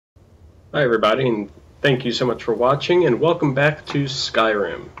Hi everybody, and thank you so much for watching, and welcome back to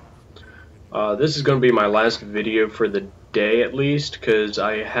Skyrim. This is going to be my last video for the day at least, because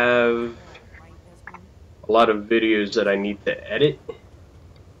I have a lot of videos that I need to edit,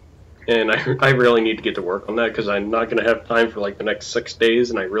 and I really need to get to work on that, because I'm not going to have time for like the next 6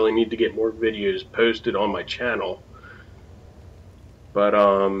 days, and I really need to get more videos posted on my channel. But,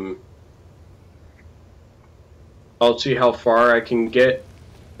 I'll see how far I can get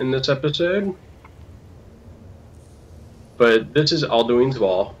in this episode. But this is Alduins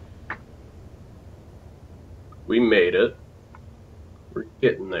Wall. We made it. We're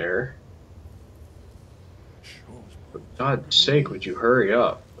getting there. For God's sake, would you hurry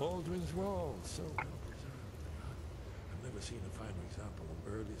up? Alduins Wall, so well preserved. I've never seen a finer example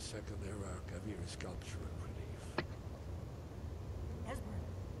of early Second Era Kaviri sculpture and relief. Esbern,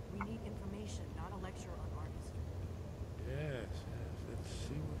 we need information, not a lecture on art history. Yes, let's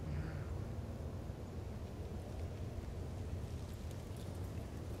see what we have.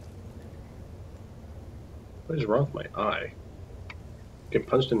 What is wrong with my eye? Get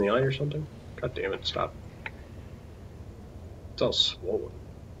punched in the eye or something? God damn it, stop. It's all swollen.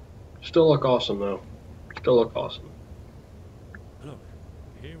 Still look awesome though. Still look awesome. Look,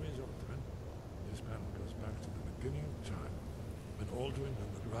 here is Alduin. This panel goes back to the beginning of time, when Alduin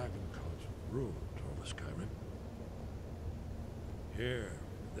and the Dragon Cult ruled over Skyrim. Here,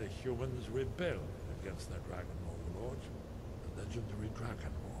 the humans rebelled against their dragon overlords, the legendary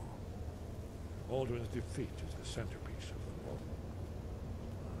Dragon War. Alduin's defeat is the centerpiece of the wall.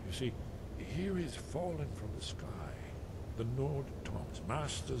 You see, here is fallen from the sky. The Nord Toms,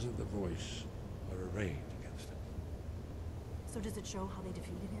 masters of the voice, are arrayed against him. So does it show how they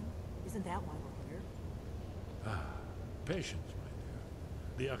defeated him? Isn't that why we're here? Ah, patience,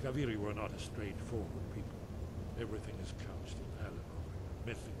 my dear. The Akaviri were not a straightforward people. Everything is couched in allegory,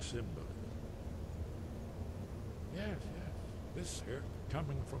 mythic symbolism. Yes. This here,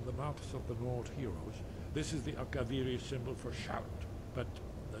 coming from the mouths of the Nord heroes, this is the Akaviri symbol for shout, but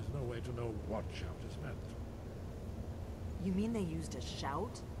there's no way to know what shout is meant. You mean they used a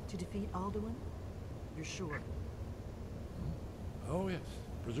shout to defeat Alduin? You're sure? Oh yes,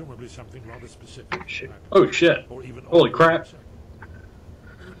 presumably something rather specific. Shit. Oh shit. Or even Holy crap.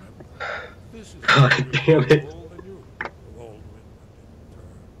 Remember, this is God damn it. all they knew of Alduin and Turn.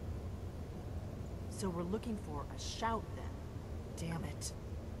 So we're looking for a shout then. Damn it.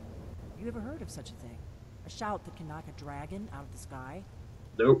 You ever heard of such a thing? A shout that can knock a dragon out of the sky?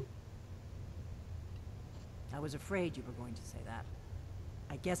 Nope. I was afraid you were going to say that.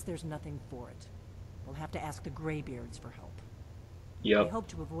 I guess there's nothing for it. We'll have to ask the Greybeards for help. Yep. We hope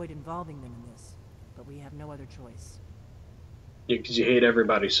to avoid involving them in this, but we have no other choice. Yeah, because you hate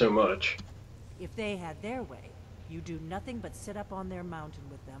everybody so much. If they had their way, you do nothing but sit up on their mountain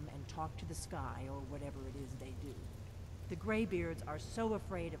with them and talk to the sky or whatever it is they do. The Greybeards are so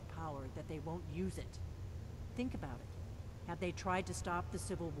afraid of power that they won't use it. Think about it. Have they tried to stop the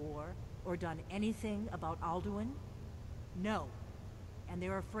Civil War or done anything about Alduin? No. And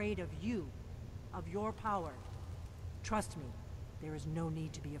they're afraid of you, of your power. Trust me, there is no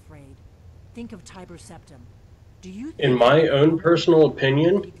need to be afraid. Think of Tiber Septim. Do you In my own personal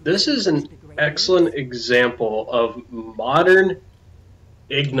opinion, this is an excellent example of modern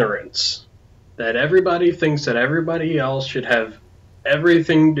ignorance. That everybody thinks that everybody else should have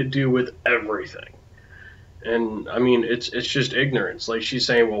everything to do with everything. And, I mean, it's just ignorance. Like, she's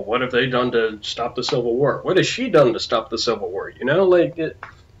saying, well, what have they done to stop the Civil War? What has she done to stop the Civil War? You know, like, it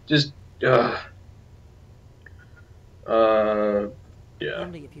just, yeah. Only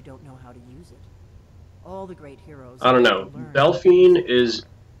if you don't know how to use it. All the great heroes... I don't know. Delphine is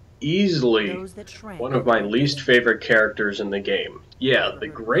easily one of my least favorite characters in the game. Yeah, the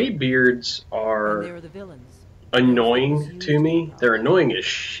Greybeards are annoying to me. They're annoying as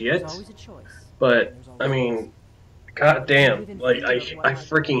shit. But, I mean, goddamn, like, I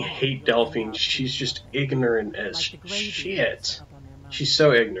freaking hate Delphine. She's just ignorant as shit. She's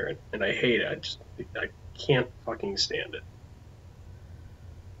so ignorant, and I hate it. I can't fucking stand it.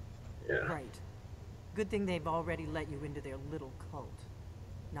 Yeah. Right. Good thing they've already let you into their little cult.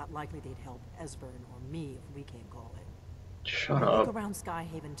 Not likely they'd help Esbern or me if we came calling. Shut up. Look around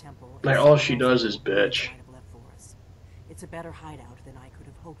Skyhaven Temple. Like, all she does is bitch. It's a better hideout than I could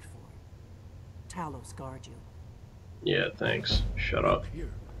have hoped for. Talos guard you. Yeah, thanks. Shut up. Here,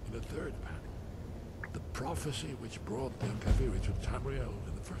 in the third panel, the prophecy which brought the Kaviri to Tamriel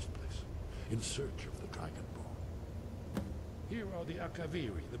in the first place, in search of the Dragonborn. Here are the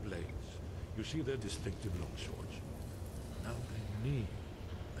Akaviri, the blades. You see their distinctive longswords. Now they need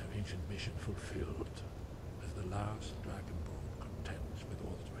their ancient mission fulfilled, as the last Dragonborn contends with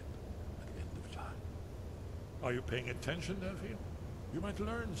Aldrin at Are you paying attention, Delphine? You might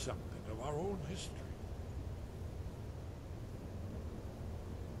learn something of our own history.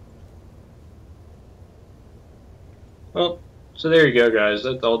 Well, so there you go, guys.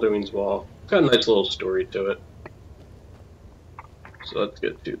 That's Alduins Wall. Got a nice little story to it. So let's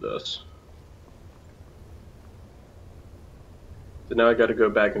get to this. So now I gotta go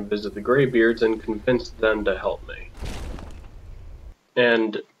back and visit the Greybeards and convince them to help me.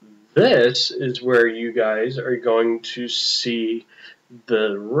 And this is where you guys are going to see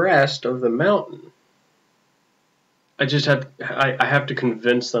the rest of the mountain. I just have I have to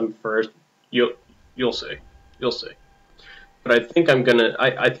convince them first. You'll see. You'll see. But I think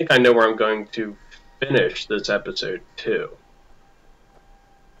I think I know where I'm going to finish this episode too.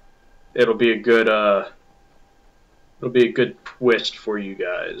 It'll be a good twist for you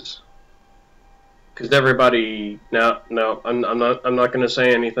guys. Because everybody, no, I'm not gonna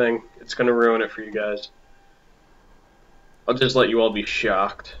say anything. It's gonna ruin it for you guys. I'll just let you all be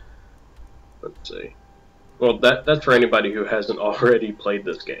shocked. Let's see. Well, that's for anybody who hasn't already played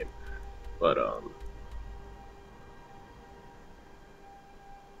this game. But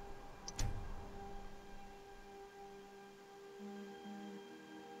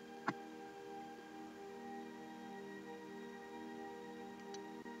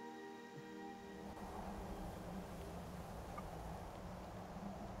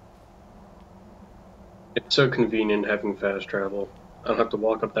it's so convenient having fast travel. I don't have to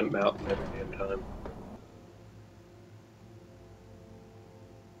walk up that mountain every damn time.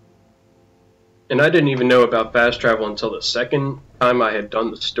 And I didn't even know about fast travel until the second time I had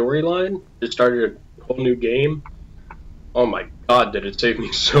done the storyline. It started a whole new game. Oh my god, did it save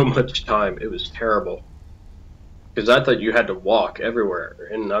me so much time. It was terrible. Because I thought you had to walk everywhere.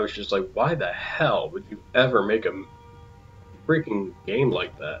 And I was just like, why the hell would you ever make a freaking game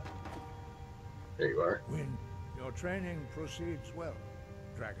like that? There you are. Win. Your training proceeds well,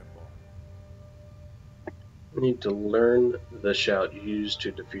 Dragonborn. I need to learn the shout used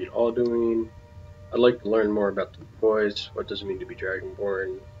to defeat Alduin. I'd like to learn more about the voice. What does it mean to be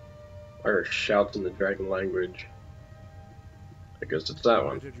Dragonborn? Why are shouts in the dragon language? I guess it's that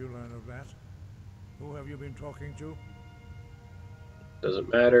one. Where did you learn of that? Who have you been talking to?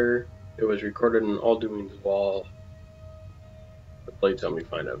 Doesn't matter. It was recorded in Alduins Wall. The blades help me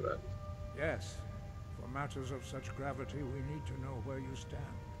find out that. Yes. For matters of such gravity, we need to know where you stand.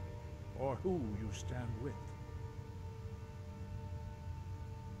 Or who you stand with.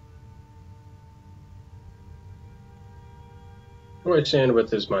 Who I stand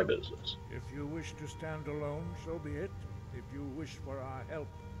with is my business. If you wish to stand alone, so be it. If you wish for our help,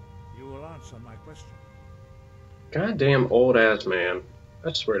 you will answer my question. Goddamn old ass man.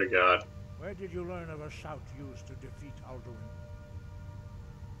 I swear to God. Where did you learn of a shout used to defeat Alduin?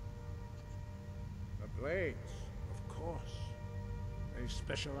 The Blades, of course. They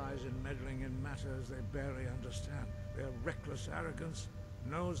specialize in meddling in matters they barely understand. Their reckless arrogance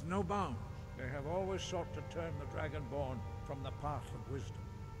knows no bounds. They have always sought to turn the Dragonborn from the path of wisdom.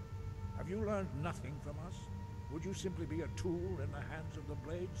 Have you learned nothing from us? Would you simply be a tool in the hands of the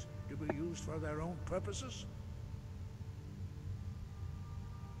Blades to be used for their own purposes?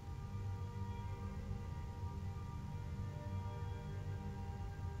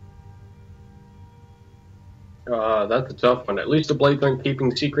 That's a tough one. At least the Blades aren't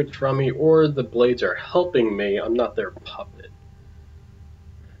keeping secrets from me, or the Blades are helping me. I'm not their puppet.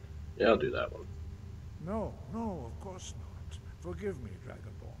 Yeah, I'll do that one. No, of course not. Forgive me,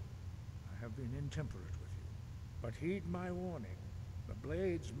 Dragonborn. I have been intemperate with you. But heed my warning. The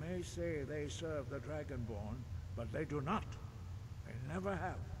Blades may say they serve the Dragonborn, but they do not. They never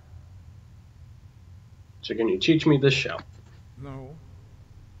have. So can you teach me this shout? No,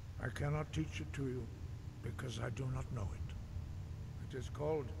 I cannot teach it to you, because I do not know it. It is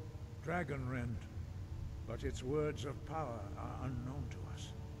called Dragon Rend, but its words of power are unknown to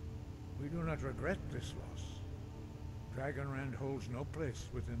us. We do not regret this loss. Dragon Rend holds no place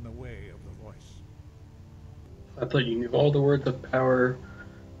within the way of the voice. I thought you knew all the words of power.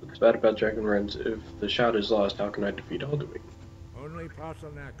 What's bad about Dragon Rends? If the shout is lost, how can I defeat Alduin? Only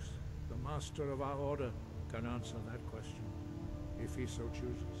Paarthurnax, the master of our order, can answer that question, if he so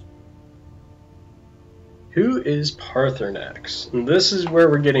chooses. Who is Paarthurnax? And this is where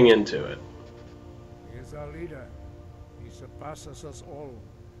we're getting into it. He is our leader. He surpasses us all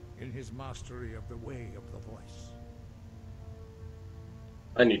in his mastery of the way of the voice.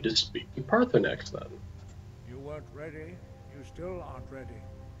 I need to speak to Paarthurnax then. You weren't ready. You still aren't ready.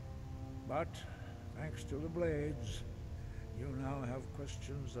 But, thanks to the Blades, you now have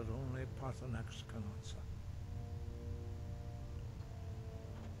questions that only Paarthurnax can answer.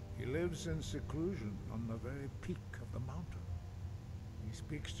 He lives in seclusion on the very peak of the mountain. He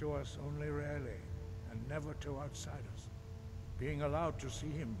speaks to us only rarely, and never to outsiders. Being allowed to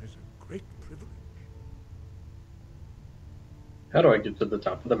see him is a great privilege. How do I get to the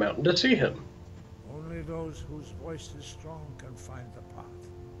top of the mountain to see him? Only those whose voice is strong can find the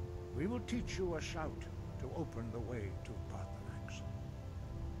path. We will teach you a shout to open the way to Paarthurnax.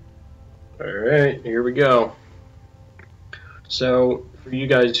 Alright, here we go. So, for you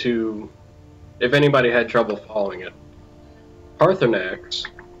guys who, if anybody had trouble following it, Paarthurnax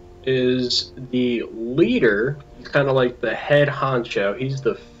is the leader, he's kind of like the head honcho. He's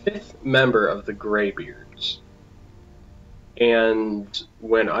the 5th member of the Greybeards. And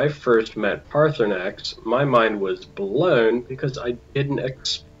when I first met Paarthurnax, my mind was blown because I didn't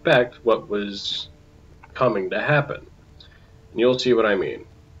expect what was coming to happen. And you'll see what I mean.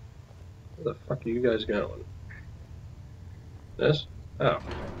 Where the fuck are you guys going? This? Oh.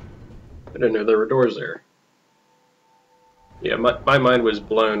 I didn't know there were doors there. Yeah, my mind was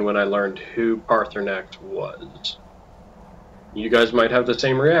blown when I learned who Paarthurnax was. You guys might have the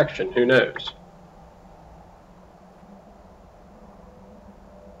same reaction, who knows?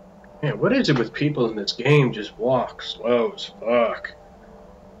 Man, what is it with people in this game just walk slow as fuck?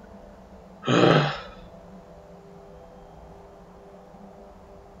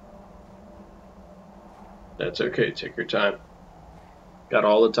 That's okay, take your time. Got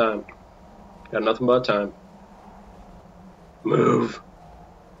all the time. Got nothing but time. Move.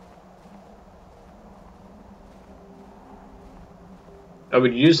 I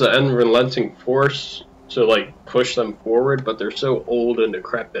would use the unrelenting force to like push them forward, but they're so old and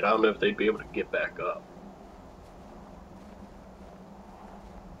decrepit, I don't know if they'd be able to get back up.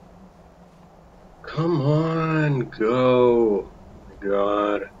 Come on, go. Oh my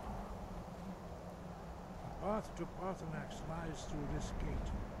god. The path to Paarthurnax lies through this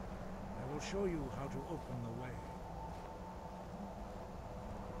gate. I will show you how to open the way.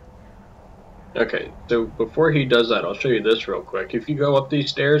 Okay, so before he does that, I'll show you this real quick. If you go up these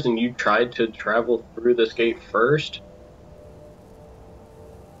stairs and you tried to travel through this gate first,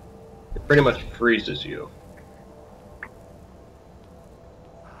 it pretty much freezes you.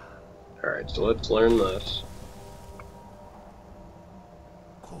 Alright, so let's learn this.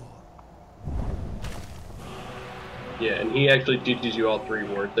 Yeah, and he actually teaches you all 3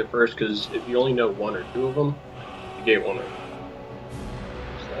 words at first, because if you only know 1 or 2 of them, you get 1 of them.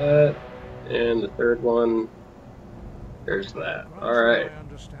 There's that. And the 3rd one, there's that. Alright.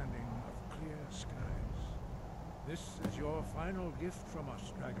 Understanding of clear skies. This is your final gift from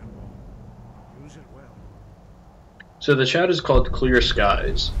us, Dragon Ball. Use it well. So the shout is called Clear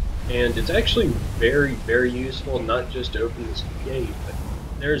Skies, and it's actually very, very useful, not just to open this gate, but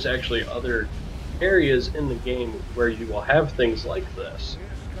there's actually other areas in the game where you will have things like this.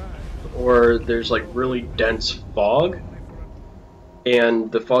 Or there's like really dense fog,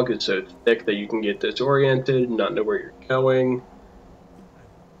 and the fog is so thick that you can get disoriented, not know where you're going,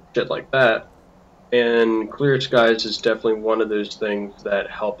 shit like that. And Clear Skies is definitely one of those things that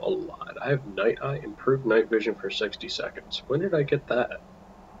help a lot. I have Night Eye, improved night vision for 60 seconds. When did I get that?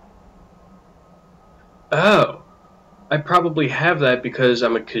 Oh, I probably have that because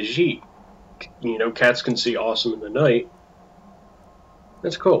I'm a Khajiit. You know, cats can see awesome in the night.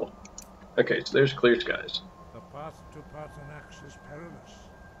 That's cool. Okay, so there's Clear Skies. The path to Paarthurnax is perilous,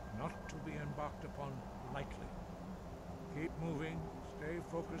 not to be embarked upon lightly. Keep moving, stay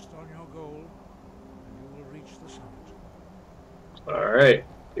focused on your goal, and you will reach the summit. Alright,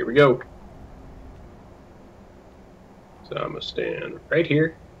 here we go. So I'm gonna stand right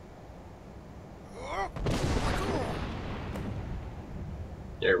here.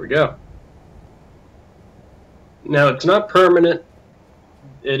 There we go. Now, it's not permanent.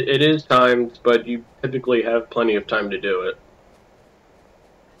 It is timed, but you typically have plenty of time to do it.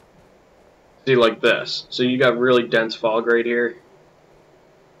 See, like this. So you got really dense fog right here.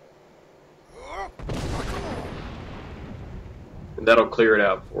 And that'll clear it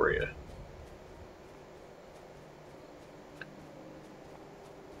out for you.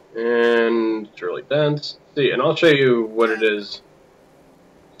 And it's really dense. See, and I'll show you what it is.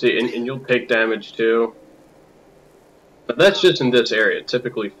 See, and you'll take damage too. But that's just in this area.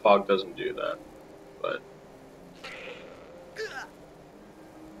 Typically, fog doesn't do that. But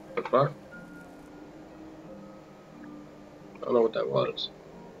what the fuck? I don't know what that was.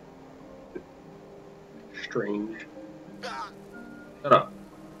 Strange. Shut up.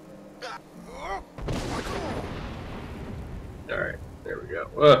 Alright, there we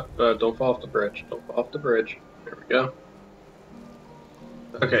go. Don't fall off the bridge. Don't fall off the bridge. There we go.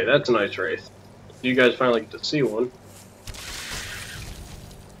 Okay, that's a nice wraith. You guys finally get to see one.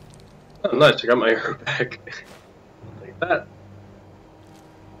 Oh, nice, I got my arrow back. Like that. Is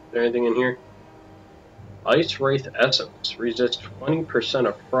there anything in here? Ice Wraith Essence. Resists 20%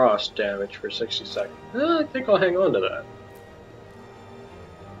 of frost damage for 60 seconds. I think I'll hang on to that.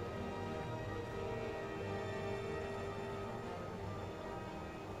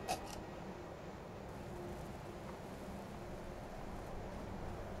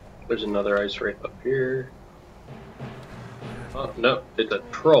 There's another Ice Wraith up here. Oh, no, it's a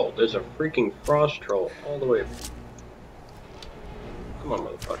troll. There's a freaking frost troll all the way. Come on,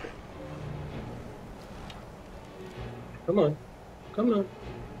 motherfucker. Come on. Come on.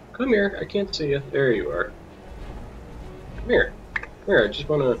 Come here. I can't see you. There you are. Come here. Come here. I just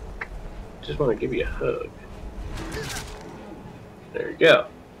wanna give you a hug. There you go.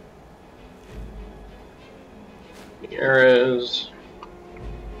 Here is.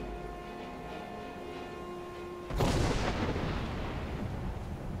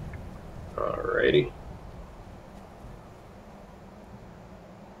 Alrighty.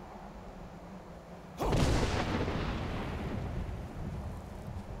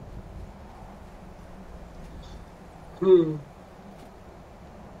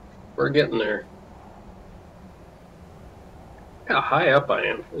 We're getting there. Look how high up I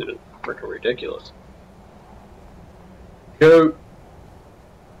am. This is freaking ridiculous. Go.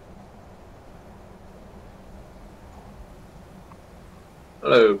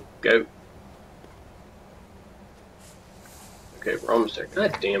 Hello, goat. Okay, we're almost there.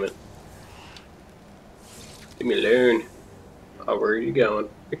 God damn it. Leave me alone. Oh, where are you going?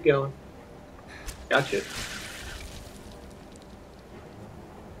 Where are you going? Gotcha.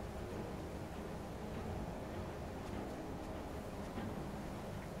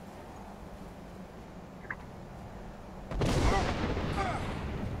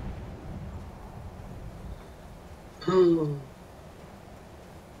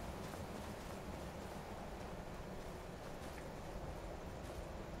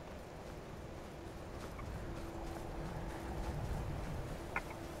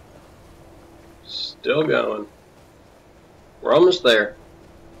 Still going. We're almost there.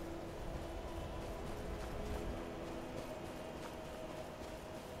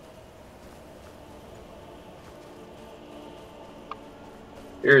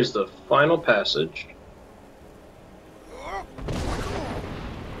 Here's the final passage.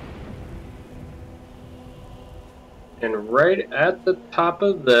 And right at the top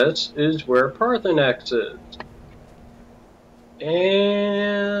of this is where Parthenax is.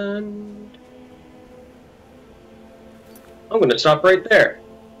 And I'm going to stop right there.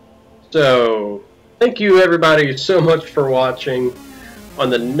 So, thank you everybody so much for watching. On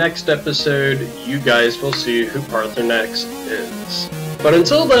the next episode, you guys will see who Parthenax is. But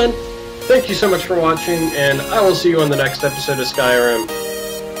until then, thank you so much for watching, and I will see you on the next episode of Skyrim.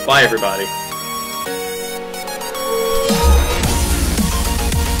 Bye everybody.